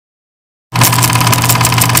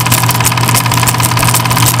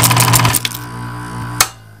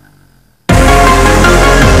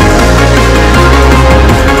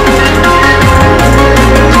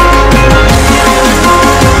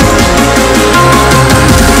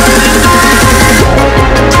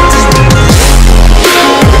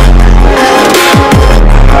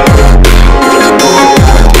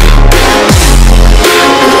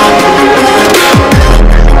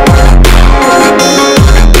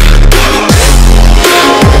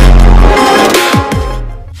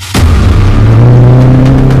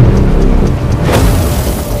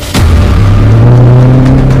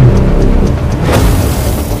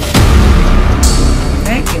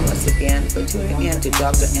into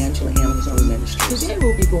Dr. Angela Hamilton's own ministries. Today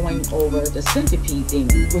we'll be going over the Centipede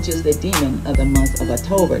Demon, which is the demon of the month of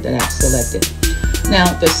October that I've selected.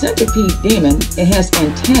 Now, the Centipede Demon, it has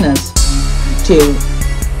antennas to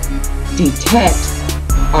detect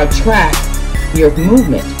or track your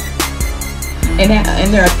movement.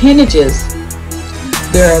 And their appendages,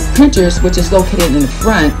 there are printers which is located in the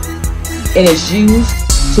front. It is used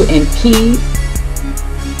to impede,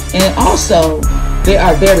 and also they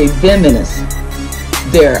are very venomous.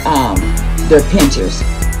 Their pinchers.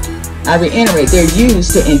 I reiterate, they're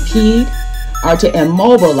used to impede or to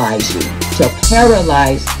immobilize you, to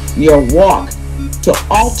paralyze your walk, to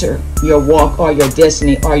alter your walk or your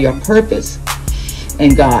destiny or your purpose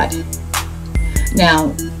in God. Now,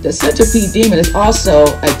 the Centipede Demon is also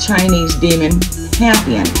a Chinese demon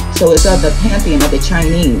pantheon. So it's of the pantheon of the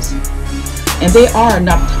Chinese. And they are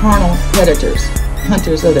nocturnal predators,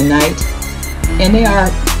 hunters of the night. And they are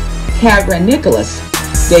caverniculous.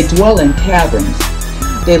 They dwell in caverns.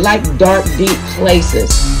 They like dark, deep places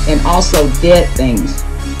and also dead things.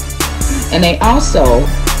 And they also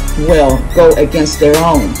will go against their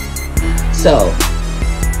own. So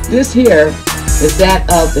this here is that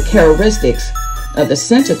of the characteristics of the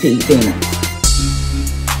Centipede Demon.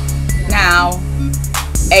 Now,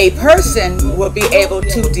 a person will be able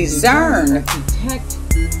to discern, detect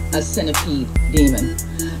a Centipede Demon.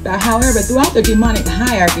 But however, throughout the demonic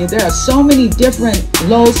hierarchy, there are so many different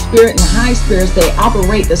low spirit and high spirits. They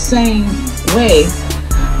operate the same way,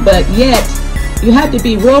 but yet you have to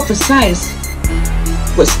be real precise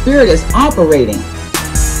what spirit is operating.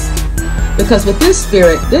 Because with this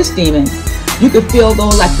spirit, this demon, you can feel though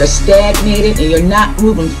like you're stagnated and you're not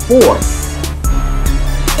moving forward.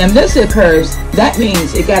 And this occurs, that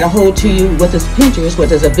means it got a hold to you with its pinchers,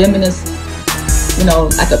 which is a venomous,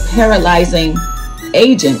 like a paralyzing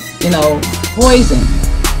agent, poison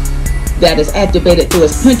that is activated through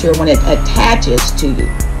its pincher when it attaches to you.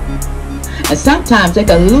 And sometimes they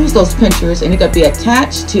can lose those pinchers and it could be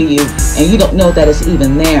attached to you and you don't know that it's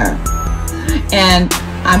even there. And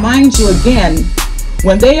I mind you again,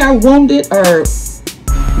 when they are wounded or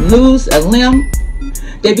lose a limb,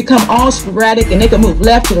 they become all sporadic and they can move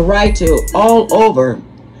left to the right to all over.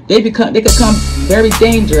 They can become very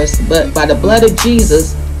dangerous, but by the blood of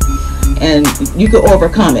Jesus, and you can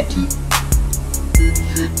overcome it.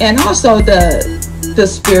 And also the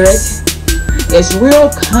spirit is real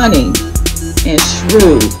cunning and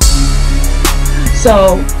shrewd.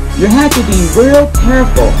 So you have to be real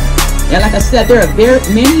careful. And like I said, there are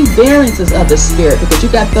many variances of the spirit, because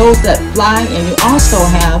you got those that fly, and you also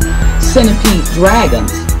have centipede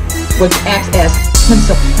dragons, which act as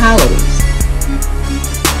principalities.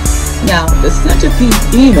 Now, the Centipede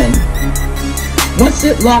Demon, once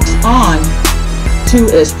it locks on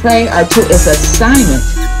to its prey or to its assignment,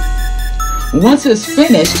 once it's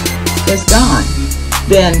finished, it's gone.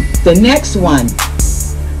 Then the next one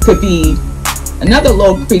could be another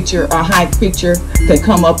low creature or high creature can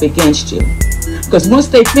come up against you. Because once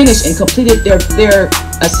they finish and completed their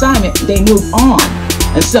assignment, they move on,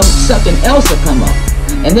 and something else will come up.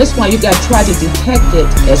 And this one, you got to try to detect it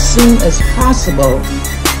as soon as possible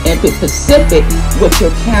and be specific what you're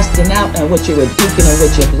casting out and what you're rebuking and what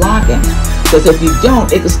you're blocking. Because if you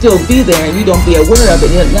don't, it could still be there and you don't be aware of it.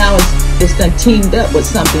 And now it's then teamed up with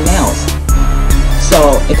something else.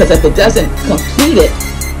 So, because if it doesn't complete it,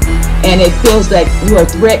 and it feels like you are a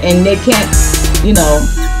threat and they can't,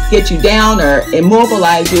 get you down or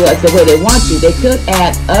immobilize you as the way they want you, they could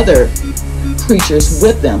add other creatures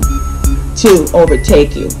with them to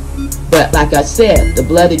overtake you. But like I said, the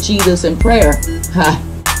blood of Jesus and prayer,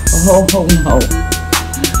 oh no.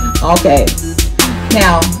 Okay,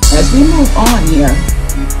 now as we move on here.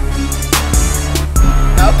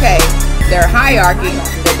 Okay, their hierarchy,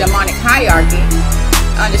 the demonic hierarchy.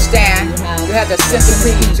 Understand, you have the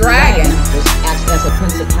Centipede Dragon, which acts as a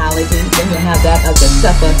principality. Then you have that of the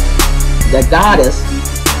Sepa, the goddess,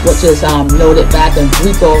 which is noted back in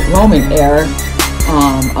Greco-Roman era.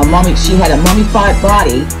 She had a mummified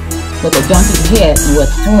body with a donkey head and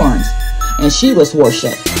with horns, and she was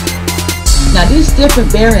worshipped. Now these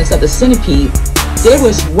different variants of the centipede, they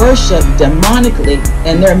was worshipped demonically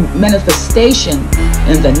in their manifestation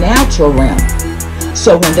in the natural realm.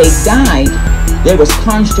 So when they died, they was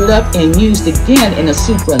conjured up and used again in a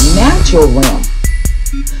supernatural realm.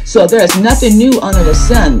 So there is nothing new under the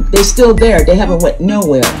sun. They're still there. They haven't went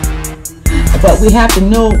nowhere. But we have to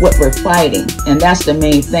know what we're fighting. And that's the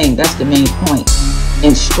main thing. That's the main point.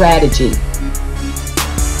 And strategy.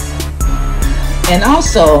 And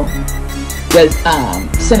also, the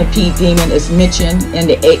Centipede Demon is mentioned in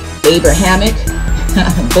the Abrahamic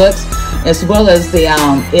books. as well as the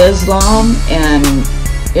Islam, and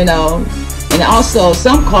you know, and also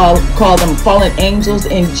some call them fallen angels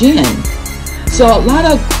and jinn. So a lot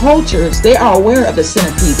of cultures, they are aware of the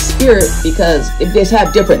centipede spirit because they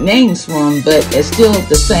have different names for them, but it's still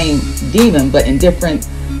the same demon, but in different,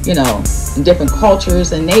 you know, in different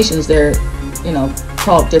cultures and nations, they're, you know,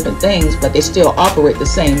 called different things, but they still operate the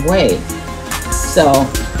same way. So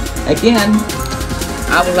again,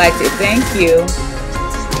 I would like to thank you.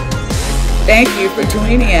 Thank you for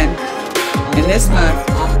tuning in this month,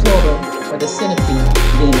 October, for the centipede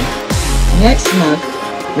demon. Next month,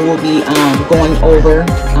 we will be going over,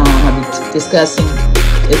 I'll be discussing,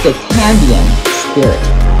 it's a Cambian spirit.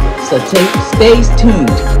 So stay tuned.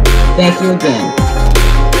 Thank you again.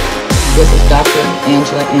 This is Dr.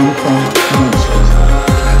 Angela M. from Ministries.